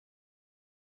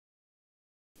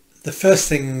the first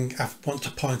thing I want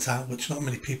to point out, which not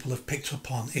many people have picked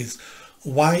up on, is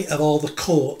why are all the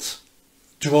court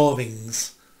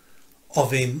drawings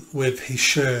of him with his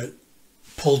shirt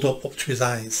pulled up to his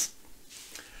eyes?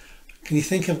 Can you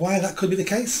think of why that could be the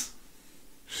case?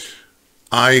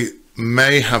 I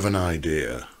may have an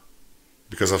idea,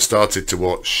 because I've started to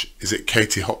watch, is it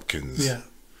Katie Hopkins? Yeah.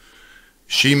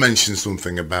 She mentioned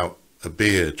something about a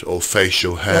beard or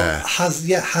facial hair. Well,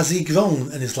 has he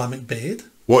grown an Islamic beard?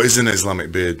 What is an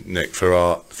Islamic beard, Nick, for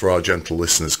our gentle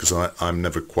listeners? Because I'm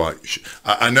never quite sure.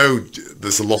 I know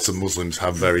there's a lot of Muslims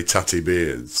have very tatty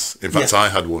beards. In fact, I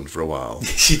had one for a while.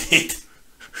 She did.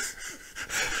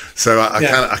 So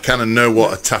I kind of know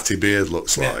what a tatty beard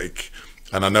looks like,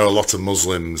 and I know a lot of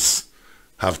Muslims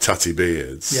have tatty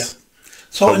beards. Yeah.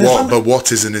 So but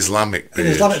what is an Islamic beard?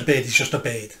 An Islamic beard is just a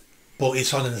beard, but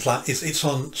it's on it's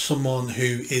on someone who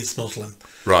is Muslim.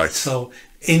 Right. So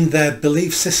in their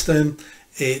belief system,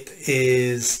 it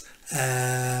is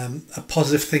a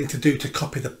positive thing to do to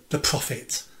copy the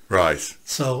Prophet. Right.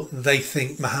 So they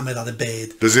think Muhammad had a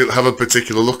beard. Does it have a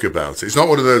particular look about it? It's not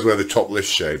one of those where the top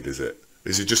lift's shaved, is it?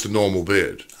 Is it just a normal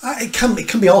beard? It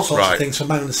can be all sorts of things, from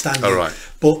my understanding. All right.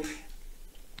 But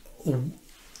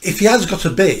if he has got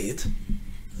a beard,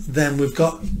 then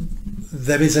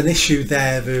there is an issue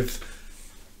there of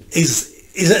is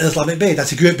it an Islamic beard? Does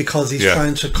he grow it because he's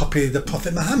trying to copy the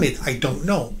Prophet Muhammad? I don't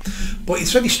know. But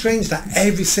it's very strange that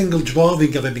every single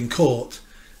drawing of him in court,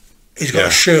 he's got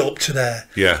a shirt up to there.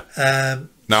 Yeah.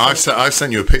 Now I've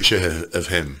sent you a picture of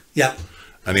him. Yeah.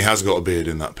 And he has got a beard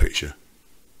in that picture.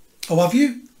 Oh, have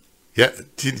you? Yeah.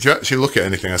 Did you actually look at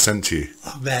anything I sent to you?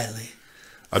 Oh, rarely.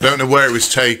 I don't know where it was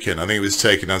taken. I think it was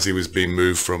taken as he was being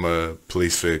moved from a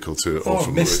police vehicle to...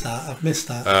 I've missed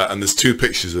that. And there's two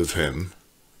pictures of him.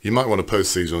 You might want to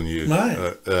post these on you.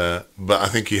 Right. But I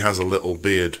think he has a little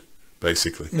beard,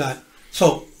 basically. Right.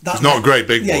 So that's it's not a great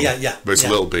big one. Yeah. But it's a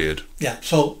little beard. Yeah.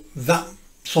 So that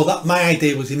my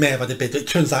idea was he may have had a beard, but it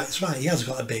turns out it's right. He has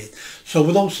got a beard. So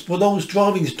were those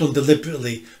drawings done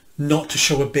deliberately not to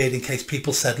show a beard in case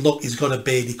people said, look, he's got a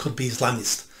beard, he could be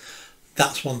Islamist?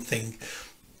 That's one thing.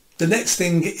 The next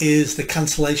thing is the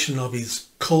cancellation of his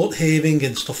court hearing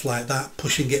and stuff like that,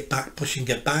 pushing it back.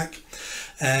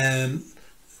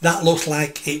 That looks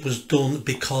like it was done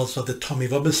because of the Tommy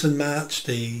Robinson march,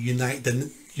 the Unite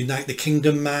the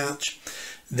Kingdom march.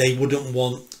 They wouldn't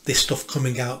want this stuff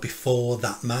coming out before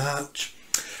that march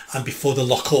and before they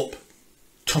lock up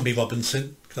Tommy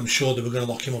Robinson, because I'm sure they were going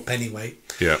to lock him up anyway.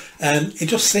 Yeah. It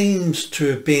just seems to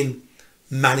have been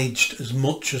managed as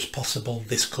much as possible,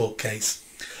 this court case.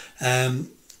 And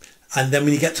then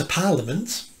when you get to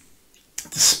Parliament,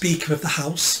 the Speaker of the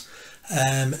House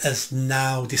has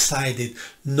now decided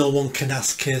no one can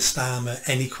ask Keir Starmer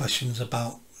any questions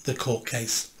about the court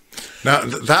case. Now,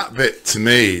 that bit to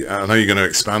me, I know you're going to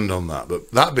expand on that,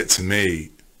 but that bit to me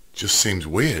just seems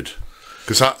weird.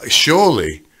 Because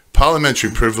surely parliamentary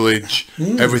privilege,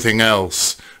 everything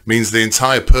else, means the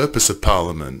entire purpose of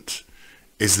Parliament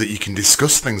is that you can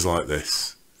discuss things like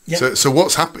this. Yep. So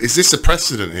what's happened? Is this a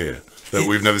precedent here that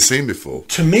we've never seen before?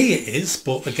 To me it is,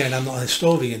 but again, I'm not a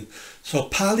historian. So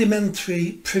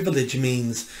parliamentary privilege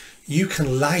means you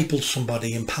can libel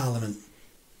somebody in Parliament.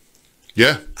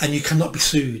 Yeah. And you cannot be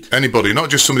sued. Anybody, not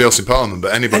just somebody else in Parliament,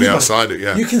 but anybody outside it,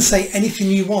 yeah. You can say anything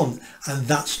you want, and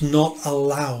that's not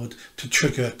allowed to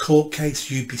trigger a court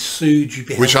case. You'd be sued, you'd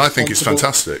be held Which I think is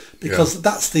fantastic. Because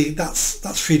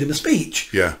that's freedom of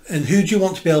speech. Yeah. And who do you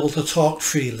want to be able to talk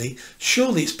freely?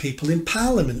 Surely it's people in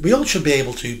Parliament. We all should be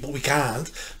able to, but we can't.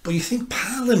 But you think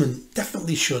Parliament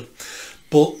definitely should.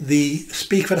 But the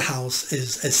Speaker of the House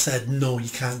has said, no, you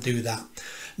can't do that.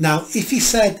 Now, if he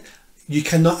said you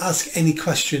cannot ask any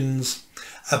questions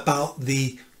about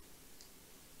the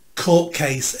court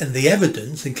case and the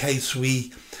evidence in case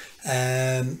we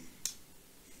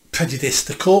prejudice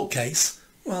the court case,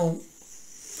 well,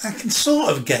 I can sort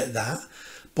of get that,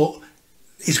 but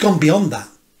it's gone beyond that.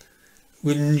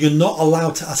 When you're not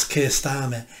allowed to ask Keir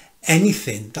Starmer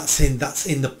anything that's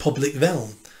in the public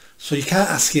realm. So you can't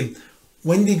ask him,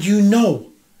 when did you know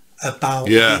about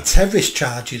the terrorist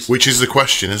charges? Which is the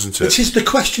question, isn't it? Which is the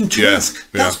question to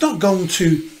ask. That's not going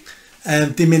to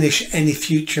diminish any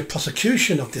future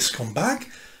prosecution of this scumbag.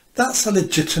 That's a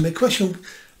legitimate question.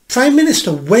 Prime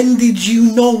Minister, when did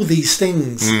you know these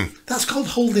things? That's called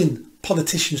holding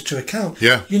politicians to account.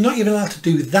 Yeah. You're not even allowed to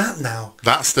do that now.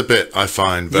 That's the bit I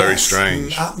find very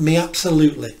strange. Me,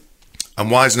 absolutely. And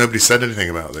why has nobody said anything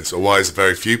about this? Or why has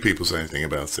very few people said anything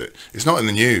about it? It's not in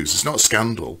the news. It's not a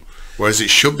scandal. Whereas it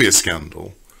should be a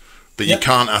scandal that you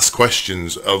can't ask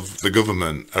questions of the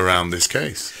government around this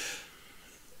case.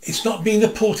 It's not being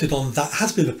reported on. That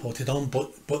has been reported on,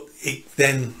 but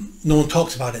then no one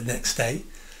talks about it the next day.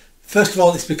 First of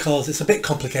all, it's because it's a bit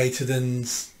complicated, and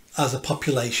as a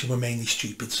population, we're mainly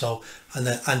stupid. So,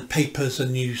 and papers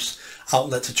and news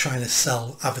outlets are trying to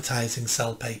sell advertising,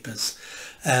 sell papers.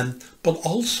 But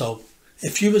also,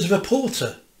 if you as a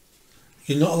reporter,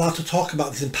 you're not allowed to talk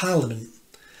about this in Parliament.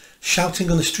 Shouting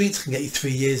on the streets can get you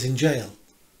 3 years in jail.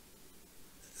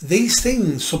 These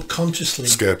things subconsciously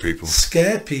scare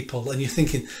people, and you're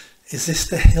thinking, is this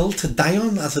the hill to die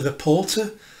on as a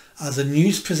reporter, as a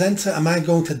news presenter? Am I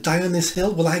going to die on this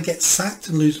hill? Will I get sacked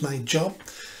and lose my job?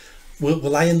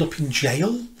 Will I end up in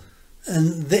jail?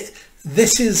 And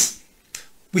this is,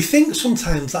 we think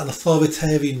sometimes that an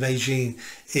authoritarian regime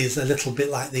is a little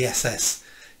bit like the SS.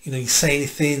 You know, you say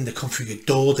anything, they come through your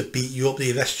door, they beat you up,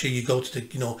 they arrest you, you go to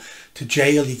to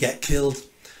jail, you get killed.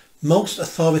 Most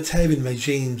authoritarian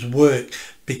regimes work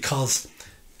because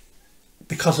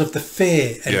of the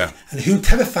fear, and who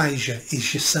terrifies you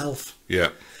is yourself. Yeah.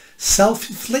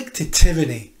 Self-inflicted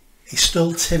tyranny is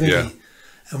still tyranny. Yeah.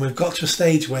 And we've got to a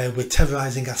stage where we're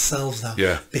terrorising ourselves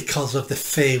now because of the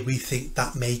fear we think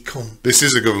that may come. This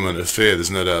is a government of fear,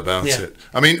 there's no doubt about it.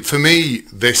 I mean, for me,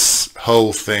 this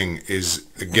whole thing is,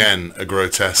 again, a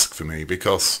grotesque for me,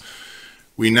 because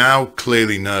we now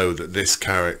clearly know that this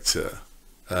character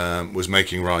was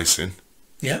making ricin,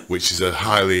 which is a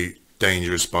highly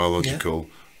dangerous biological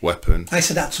weapon. I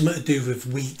said that had something to do with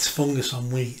wheat, fungus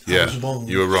on wheat. I was wrong.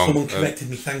 You were wrong. Someone corrected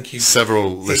me, thank you.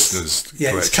 Several listeners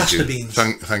corrected it's castor beans.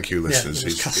 Thank you, listeners.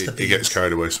 He gets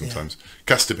carried away sometimes.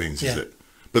 Castor beans, is it?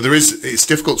 But it's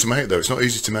difficult to make, though. It's not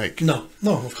easy to make. No,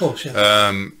 of course,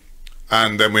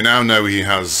 and then we now know he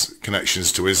has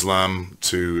connections to Islam,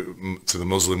 to the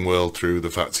Muslim world, through the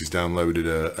fact he's downloaded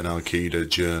an Al-Qaeda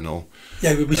journal.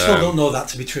 Yeah, we still don't know that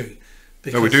to be true.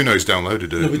 No, we do know he's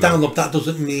downloaded it. No, we download. That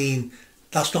doesn't mean,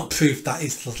 that's not proof that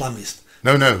he's Islamist.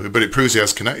 No, but it proves he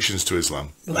has connections to Islam.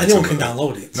 Well, anyone can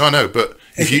download it. No, I know, but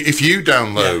if you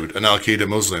download an Al-Qaeda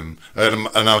Muslim, an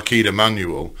Al-Qaeda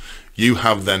manual, you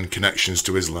have then connections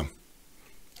to Islam.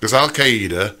 Because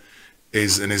Al-Qaeda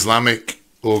is an Islamic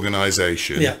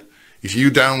organisation. Yeah. If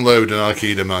you download an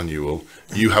Al-Qaeda manual,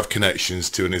 you have connections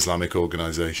to an Islamic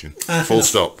organisation. Full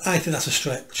stop. I think that's a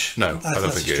stretch. No, I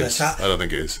don't think it is. I don't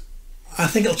think it is. I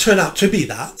think it'll turn out to be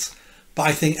that, but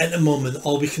I think at the moment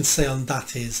all we can say on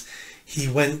that is he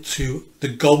went to the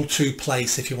go-to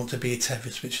place if you want to be a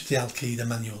terrorist, which is the Al-Qaeda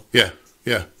manual. Yeah.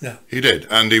 He did,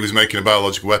 and he was making a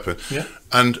biological weapon. Yeah.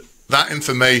 And that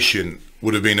information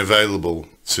would have been available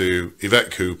to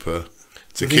Yvette Cooper,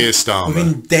 to Keir Starmer.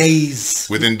 Within days.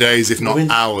 Within days, if not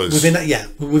hours. Within at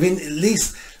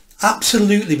least,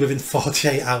 absolutely within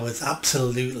 48 hours,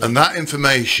 absolutely. And that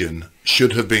information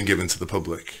should have been given to the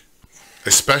public,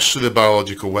 especially the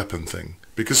biological weapon thing,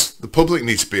 because the public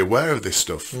needs to be aware of this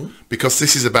stuff, because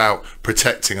this is about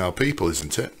protecting our people,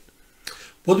 isn't it?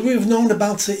 Would we have known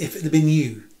about it if it had been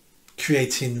you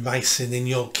creating ricin in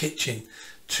your kitchen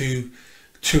to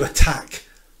attack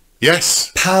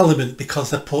Parliament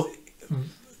because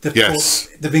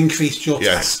they've increased your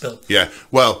tax bill? Yeah.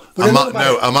 Well, I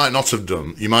might not have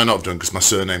done. You might not have done because my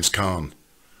surname's Khan.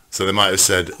 So they might have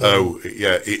said,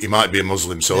 he might be a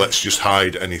Muslim, so let's just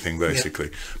hide anything,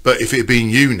 basically. But if it had been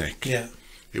you, Nick,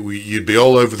 you'd be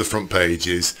all over the front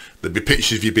pages. There'd be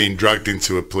pictures of you being dragged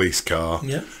into a police car,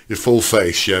 your full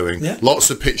face showing, lots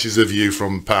of pictures of you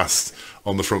from past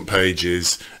on the front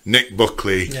pages. Nick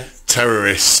Buckley,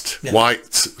 terrorist, white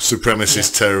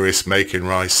supremacist terrorist making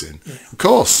ricin. Of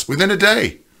course, within a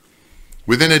day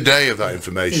of that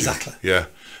information. Exactly. Yeah.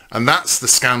 And that's the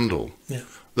scandal. Yeah.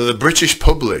 That the British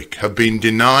public have been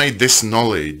denied this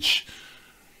knowledge,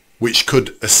 which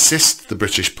could assist the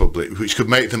British public, which could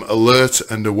make them alert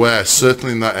and aware,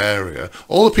 certainly in that area.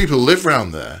 All the people who live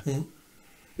around there,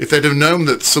 if they'd have known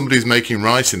that somebody's making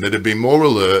ricin, they'd have been more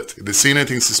alert. If they'd seen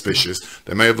anything suspicious,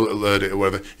 they may have alerted it or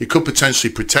whatever. It could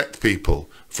potentially protect people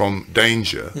from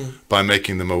danger by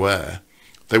making them aware.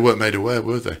 They weren't made aware,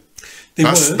 were they?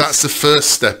 That's the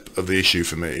first step of the issue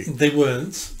for me. They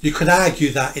weren't. You could argue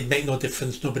that it'd make no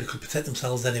difference. Nobody could protect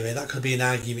themselves anyway. That could be an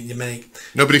argument you make.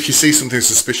 No, but if you see something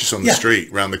suspicious on the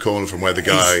street, round the corner from where the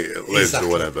guy lives or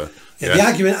whatever. Yeah. The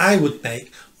argument I would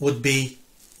make would be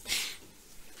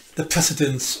the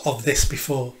precedence of this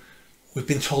before. We've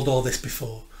been told all this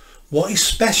before. What is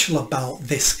special about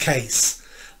this case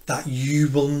that you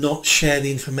will not share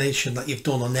the information that you've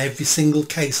done on every single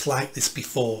case like this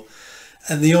before?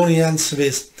 And the only answer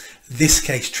is this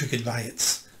case triggered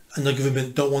riots, and the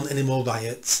government don't want any more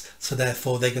riots, so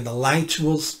therefore they're going to lie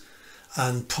to us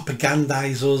and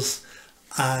propagandise us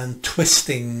and twist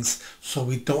things so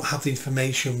we don't have the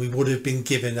information we would have been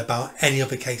given about any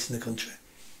other case in the country.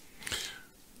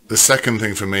 The second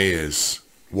thing for me is,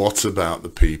 what about the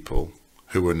people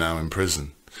who are now in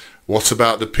prison? What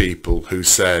about the people who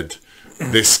said,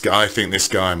 this guy, I think this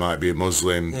guy might be a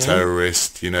Muslim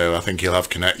terrorist, you know, I think he'll have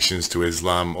connections to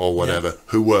Islam or whatever,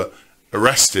 who were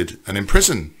arrested and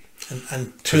imprisoned?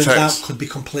 And turns out could be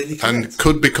completely correct. And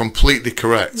could be completely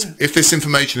correct. Yeah. If this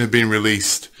information had been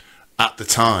released at the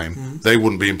time, they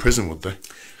wouldn't be in prison, would they?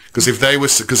 Because if they were,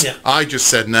 because I just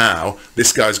said now,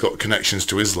 this guy's got connections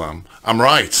to Islam. I'm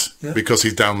right, because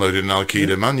he's downloaded an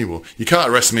Al-Qaeda manual. You can't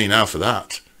arrest me now for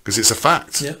that, because it's a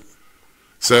fact. Yeah.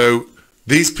 So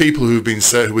these people who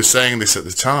were saying this at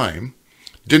the time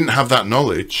didn't have that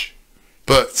knowledge,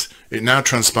 but it now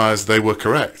transpires they were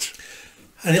correct.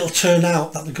 And it'll turn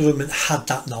out that the government had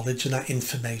that knowledge and that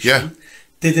information,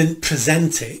 didn't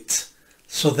present it,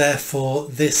 so therefore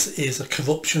this is a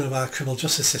corruption of our criminal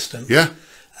justice system,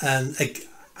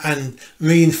 and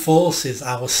reinforces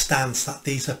our stance that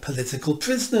these are political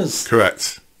prisoners.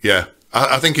 Correct. Yeah,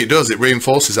 I think it does. It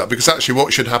reinforces that, because actually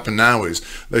what should happen now is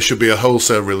there should be a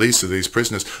wholesale release of these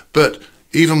prisoners. But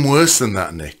even worse than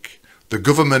that, Nick, the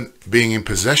government being in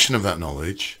possession of that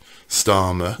knowledge,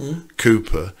 Starmer,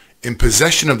 Cooper, in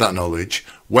possession of that knowledge,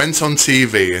 went on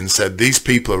TV and said, these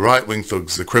people are right-wing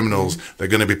thugs, they're criminals, they're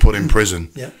going to be put in prison.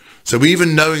 Yeah. So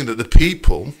even knowing that the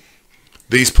people,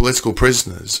 these political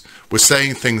prisoners, were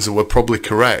saying things that were probably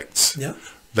correct,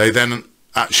 they then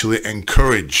actually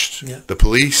encouraged the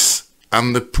police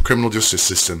and the criminal justice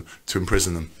system to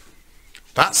imprison them.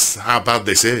 That's how bad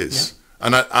this is.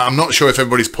 And I'm not sure if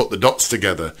everybody's put the dots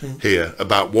together here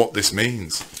about what this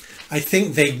means. I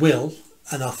think they will.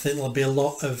 And I think there'll be a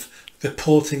lot of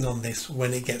reporting on this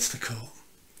when it gets to court.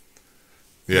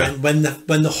 Yeah. When the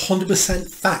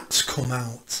 100% facts come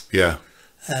out. Yeah.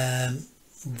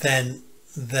 Then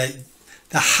there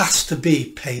has to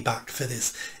be payback for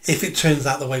this. If it turns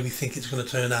out the way we think it's going to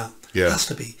turn out. Yeah. It has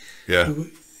to be. Yeah.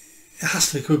 It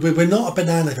has to be. We're not a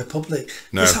banana republic.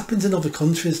 No. This happens in other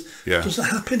countries. Yeah. It doesn't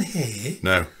happen here.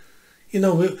 No. You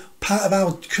know, part of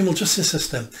our criminal justice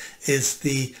system is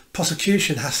the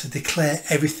prosecution has to declare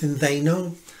everything they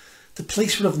know. The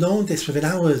police would have known this within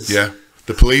hours. Yeah,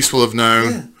 the police will have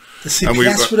known. Yeah. The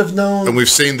CPS would have known. And we've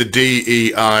seen the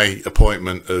DEI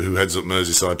appointment who heads up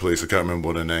Merseyside Police. I can't remember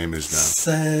what her name is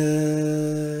now.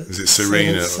 Is it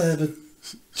Serena?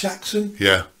 Jackson?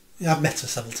 Yeah. Yeah, I've met her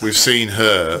several times. We've seen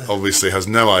her, obviously has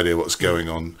no idea what's going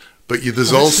on. But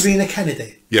there's also Serena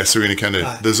Kennedy. Yeah, Serena Kennedy.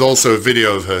 Right. There's also a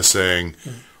video of her saying,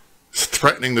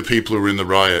 threatening the people who are in the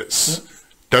riots.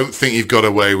 Don't think you've got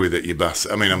away with it, you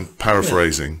bastard. I mean, I'm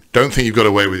paraphrasing. Don't think you've got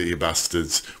away with it, you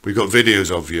bastards. We've got videos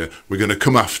of you. We're going to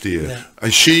come after you. Yeah.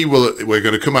 And we're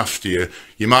going to come after you.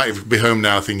 You might be home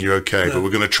now thinking you're okay, but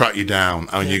we're going to track you down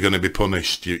and you're going to be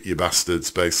punished, you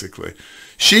bastards, basically.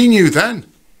 She knew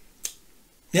then.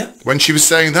 Yeah. When she was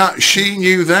saying that, she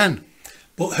knew then.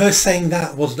 But her saying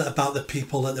that wasn't about the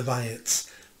people at the riots.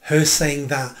 Her saying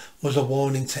that was a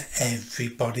warning to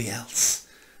everybody else.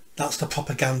 That's the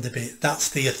propaganda bit. That's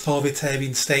the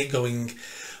authoritarian state going,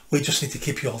 we just need to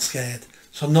keep you all scared.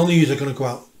 So none of you are going to go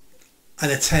out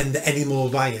and attend any more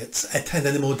riots, attend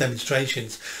any more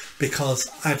demonstrations, because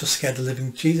I've just scared the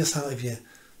living Jesus out of you.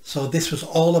 So this was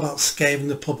all about scaring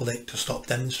the public to stop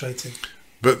demonstrating.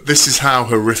 But this is how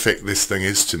horrific this thing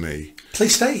is to me.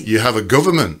 Police state. You have a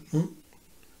government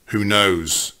who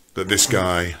knows that this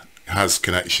guy has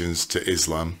connections to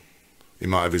Islam. He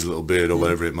might have his little beard or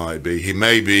whatever it might be. He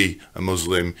may be a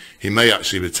Muslim. He may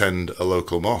actually attend a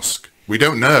local mosque. We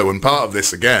don't know. And part of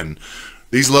this, again,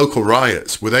 these local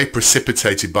riots, were they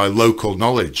precipitated by local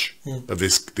knowledge of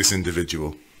this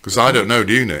individual? Because I don't know,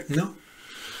 do you, Nick? No.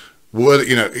 Well,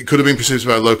 you know, it could have been precipitated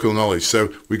by local knowledge.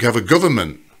 So we have a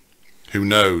government who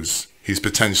knows he's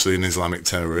potentially an Islamic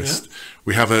terrorist. Yeah.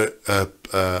 We have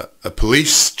a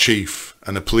police chief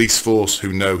and a police force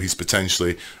who know he's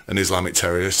potentially an Islamic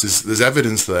terrorist. There's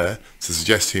evidence there to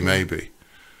suggest he may be.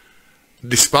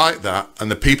 Despite that, and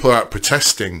the people are out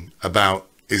protesting about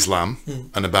Islam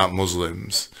and about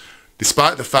Muslims,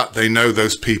 despite the fact they know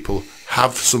those people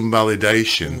have some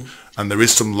validation and there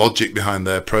is some logic behind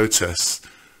their protests,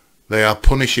 they are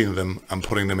punishing them and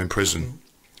putting them in prison.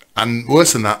 And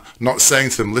worse than that, not saying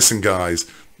to them, listen guys,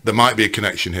 there might be a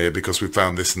connection here because we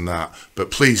found this and that,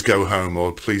 but please go home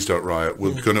or please don't riot.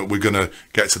 We're gonna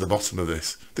get to the bottom of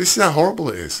this. This is how horrible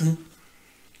it is.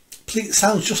 It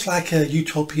sounds just like a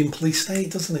utopian police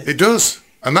state, doesn't it? It does,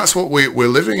 and that's what we're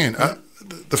living in.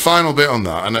 The final bit on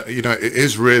that, and you know, it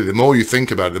is really, the more you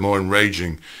think about it, the more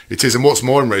enraging it is. And what's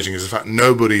more enraging is the fact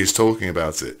nobody is talking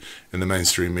about it in the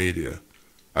mainstream media.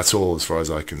 at all, as far as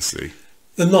I can see.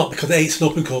 They're not, because it's an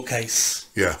open court case.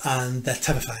 Yeah. And they're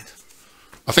terrified.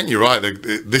 I think you're right.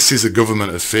 This is a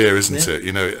government of fear, isn't Yeah. it?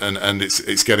 You know, and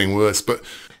it's getting worse. But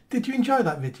did you enjoy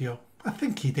that video? I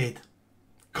think you did.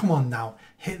 Come on now,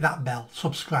 hit that bell,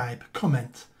 subscribe,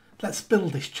 comment. Let's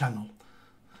build this channel.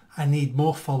 I need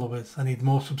more followers. I need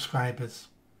more subscribers.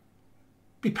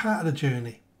 Be part of the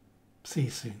journey. See you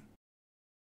soon.